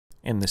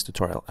In this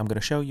tutorial, I'm going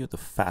to show you the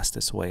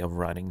fastest way of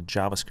running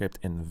JavaScript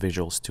in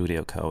Visual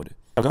Studio Code.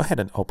 I'll go ahead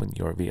and open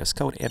your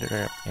VSCode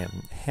editor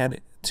and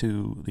head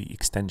to the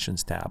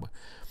Extensions tab.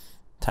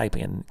 Type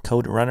in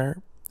Code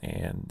Runner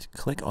and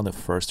click on the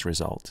first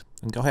result.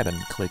 And go ahead and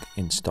click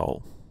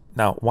Install.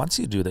 Now, once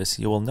you do this,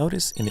 you will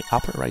notice in the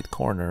upper right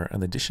corner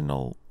an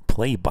additional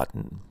play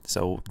button.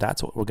 So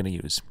that's what we're going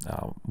to use.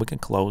 We can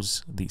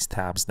close these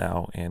tabs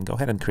now and go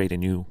ahead and create a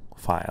new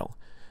file.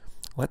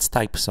 Let's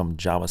type some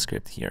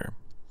JavaScript here.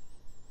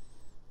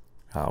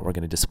 We're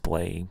going to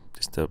display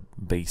just a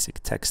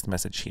basic text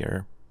message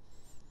here.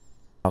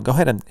 I'll go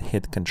ahead and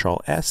hit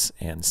Control S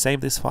and save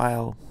this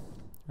file.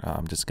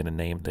 I'm just going to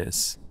name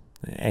this.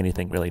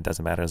 Anything really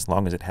doesn't matter as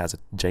long as it has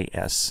a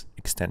JS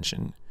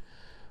extension.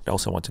 I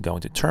also want to go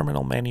into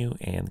Terminal menu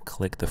and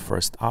click the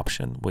first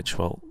option, which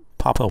will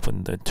pop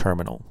open the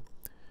terminal.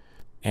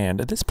 And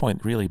at this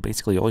point, really,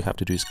 basically all you have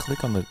to do is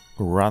click on the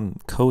Run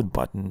Code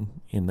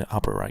button in the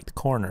upper right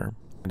corner.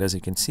 And as you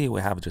can see,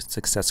 we have just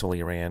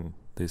successfully ran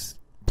this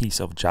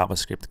piece of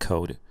JavaScript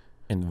code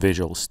in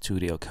Visual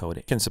Studio Code.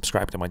 You can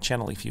subscribe to my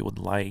channel if you would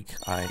like.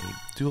 I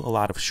do a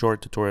lot of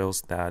short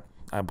tutorials that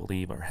I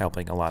believe are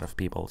helping a lot of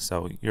people,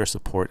 so your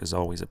support is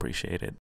always appreciated.